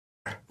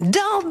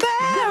Don't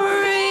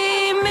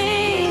bury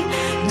me,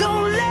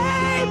 don't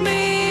lay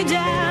me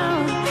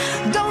down,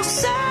 don't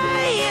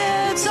say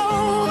it's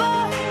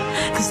over,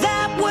 'cause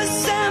that would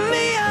send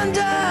me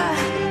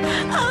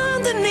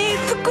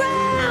underneath the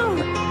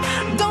ground.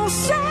 Don't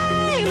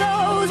say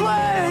those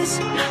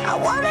words, I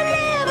wanna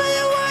live but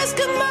your words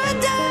can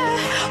murder.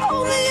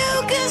 Only you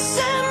can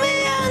send me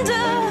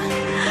under.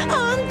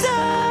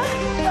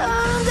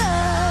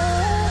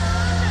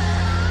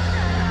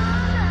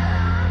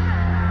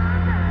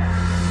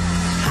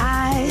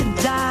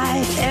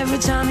 Every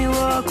time you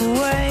walk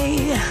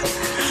away,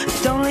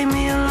 don't leave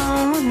me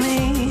alone with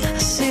me.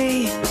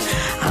 See,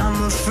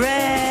 I'm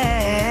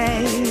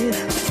afraid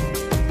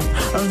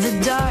of the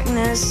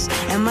darkness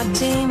and my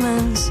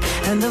demons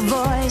and the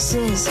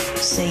voices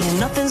saying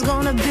nothing's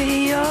gonna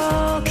be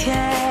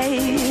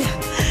okay.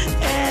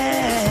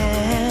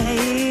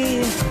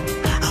 Hey,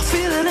 I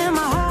feel it in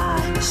my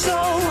heart,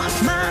 soul,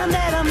 mind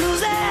that I'm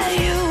losing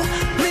you,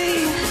 me.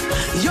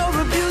 You're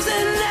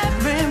abusing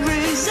every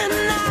reason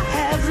I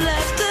have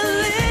left to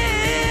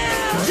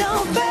live.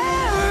 Don't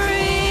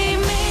bury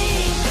me,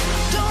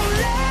 don't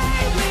lay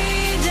me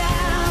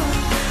down,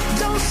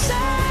 don't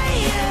say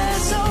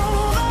it's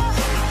over,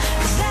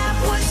 'cause that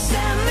would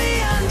send me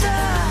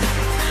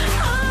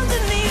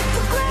underneath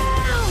the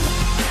ground.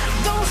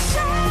 Don't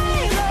say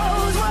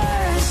those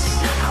words,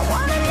 I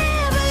wanna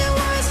live but your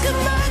words can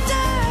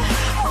murder.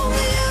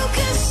 Only you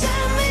can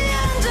send me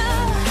under.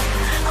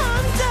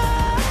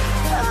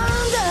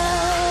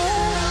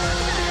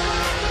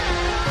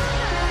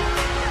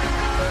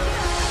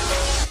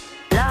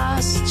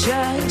 Lost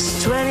drugs,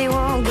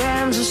 21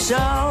 grams of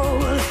soul,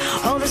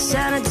 all the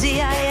sanity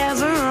I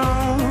ever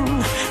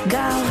owned.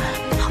 Gone,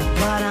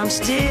 but I'm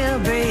still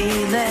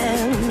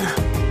breathing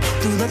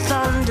through the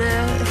thunder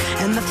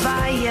and the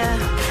fire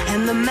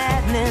and the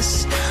madness,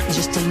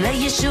 just to let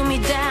you shoot me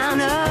down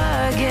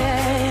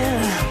again.